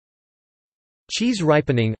Cheese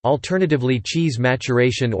ripening, alternatively cheese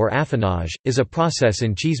maturation or affinage, is a process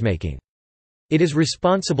in cheesemaking. It is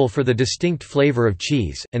responsible for the distinct flavor of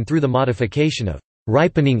cheese, and through the modification of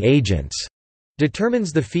ripening agents,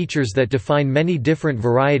 determines the features that define many different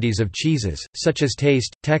varieties of cheeses, such as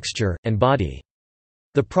taste, texture, and body.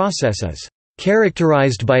 The process is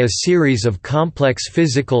characterized by a series of complex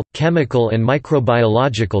physical, chemical and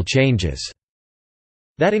microbiological changes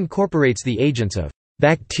that incorporates the agents of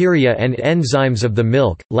bacteria and enzymes of the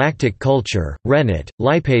milk, lactic culture, rennet,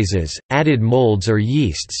 lipases, added molds or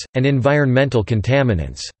yeasts, and environmental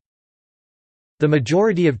contaminants. The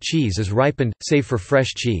majority of cheese is ripened, save for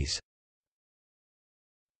fresh cheese.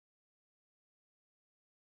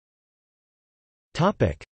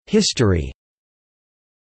 History.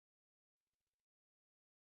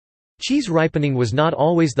 Cheese ripening was not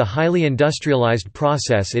always the highly industrialized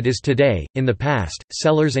process it is today. In the past,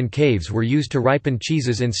 cellars and caves were used to ripen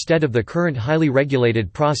cheeses instead of the current highly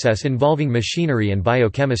regulated process involving machinery and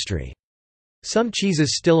biochemistry. Some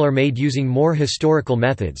cheeses still are made using more historical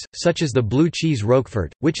methods, such as the blue cheese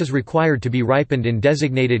Roquefort, which is required to be ripened in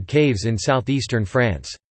designated caves in southeastern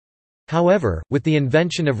France. However, with the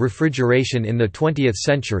invention of refrigeration in the 20th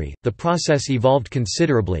century, the process evolved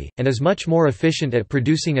considerably, and is much more efficient at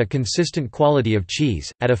producing a consistent quality of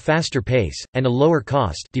cheese, at a faster pace, and a lower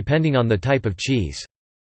cost depending on the type of cheese.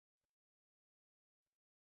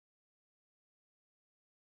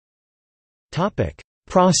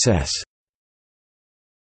 Process.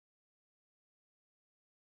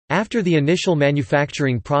 After the initial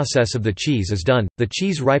manufacturing process of the cheese is done, the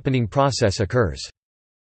cheese ripening process occurs.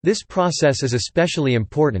 This process is especially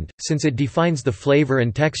important, since it defines the flavor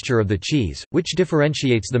and texture of the cheese, which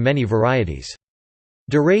differentiates the many varieties.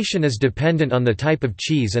 Duration is dependent on the type of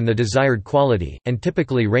cheese and the desired quality, and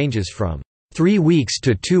typically ranges from 3 weeks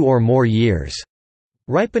to 2 or more years.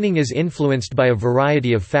 Ripening is influenced by a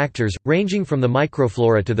variety of factors, ranging from the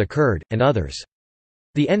microflora to the curd, and others.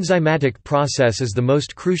 The enzymatic process is the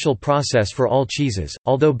most crucial process for all cheeses,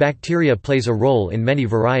 although bacteria plays a role in many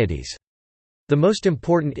varieties. The most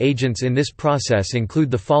important agents in this process include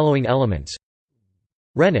the following elements: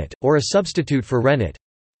 rennet, or a substitute for rennet,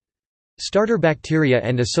 starter bacteria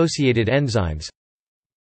and associated enzymes,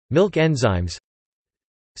 milk enzymes,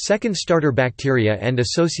 second starter bacteria and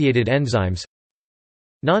associated enzymes,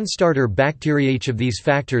 non-starter bacteria. Each of these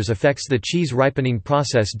factors affects the cheese ripening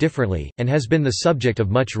process differently, and has been the subject of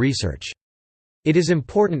much research. It is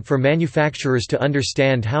important for manufacturers to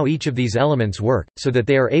understand how each of these elements work, so that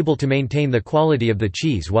they are able to maintain the quality of the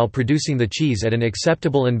cheese while producing the cheese at an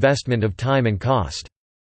acceptable investment of time and cost.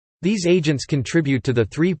 These agents contribute to the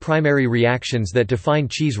 3 primary reactions that define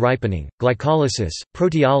cheese ripening: glycolysis,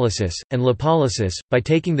 proteolysis, and lipolysis. By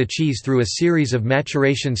taking the cheese through a series of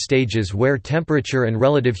maturation stages where temperature and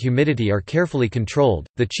relative humidity are carefully controlled,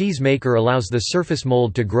 the cheese maker allows the surface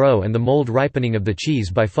mold to grow and the mold ripening of the cheese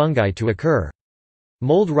by fungi to occur.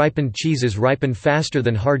 Mold-ripened cheeses ripen faster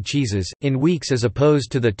than hard cheeses, in weeks as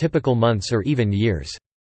opposed to the typical months or even years.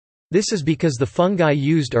 This is because the fungi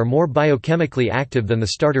used are more biochemically active than the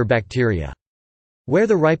starter bacteria. Where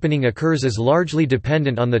the ripening occurs is largely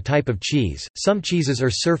dependent on the type of cheese. Some cheeses are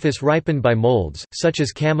surface ripened by molds, such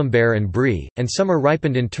as Camembert and Brie, and some are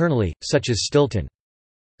ripened internally, such as Stilton.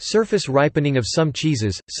 Surface ripening of some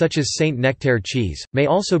cheeses, such as Saint Nectaire cheese, may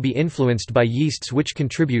also be influenced by yeasts which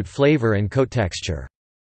contribute flavor and coat texture.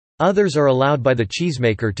 Others are allowed by the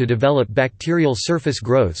cheesemaker to develop bacterial surface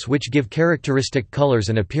growths which give characteristic colors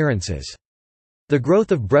and appearances. The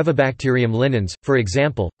growth of Brevibacterium linens, for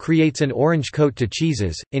example, creates an orange coat to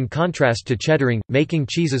cheeses, in contrast to cheddaring. Making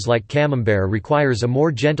cheeses like Camembert requires a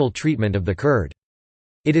more gentle treatment of the curd.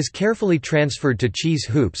 It is carefully transferred to cheese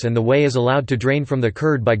hoops and the whey is allowed to drain from the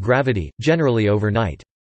curd by gravity, generally overnight.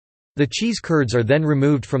 The cheese curds are then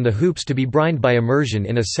removed from the hoops to be brined by immersion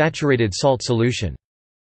in a saturated salt solution.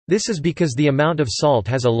 This is because the amount of salt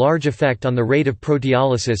has a large effect on the rate of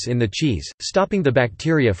proteolysis in the cheese, stopping the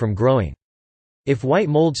bacteria from growing. If white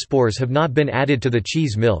mold spores have not been added to the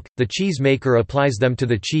cheese milk, the cheese maker applies them to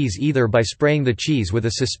the cheese either by spraying the cheese with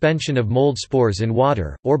a suspension of mold spores in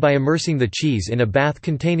water, or by immersing the cheese in a bath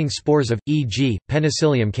containing spores of, e.g.,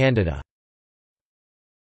 Penicillium candida.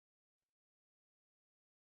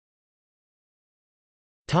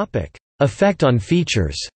 Effect on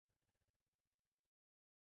features.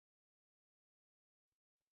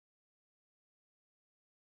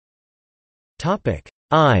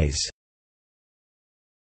 Eyes.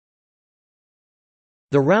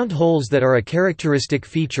 The round holes that are a characteristic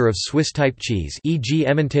feature of Swiss-type cheese, e.g.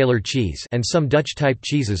 Emmentaler cheese, and some Dutch-type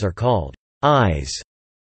cheeses are called eyes.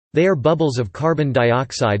 They are bubbles of carbon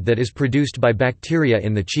dioxide that is produced by bacteria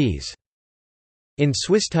in the cheese. In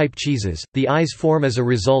Swiss-type cheeses, the eyes form as a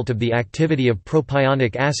result of the activity of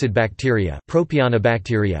propionic acid bacteria,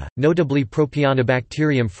 Propionibacteria, notably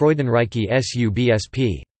Propionibacterium freudenreichi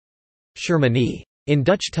subsp. Shermanii. In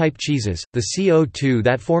Dutch-type cheeses, the CO2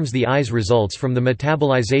 that forms the eyes results from the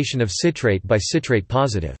metabolization of citrate by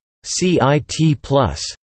citrate-positive CIT+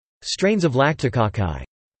 strains of Lactococci.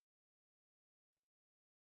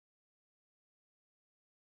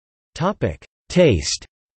 Taste.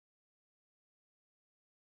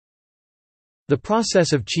 The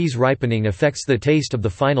process of cheese ripening affects the taste of the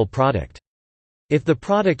final product. If the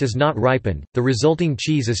product is not ripened, the resulting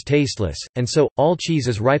cheese is tasteless, and so, all cheese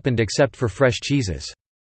is ripened except for fresh cheeses.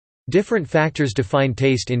 Different factors define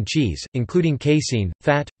taste in cheese, including casein,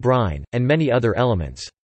 fat, brine, and many other elements.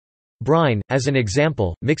 Brine, as an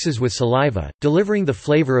example, mixes with saliva, delivering the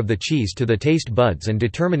flavor of the cheese to the taste buds and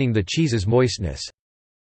determining the cheese's moistness.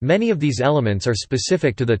 Many of these elements are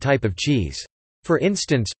specific to the type of cheese. For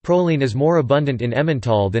instance, proline is more abundant in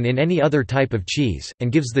Emmental than in any other type of cheese,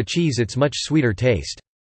 and gives the cheese its much sweeter taste.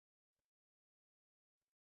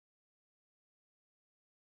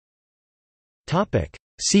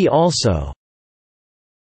 See also: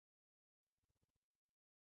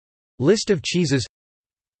 List of cheeses,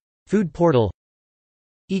 Food portal.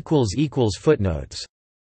 Footnotes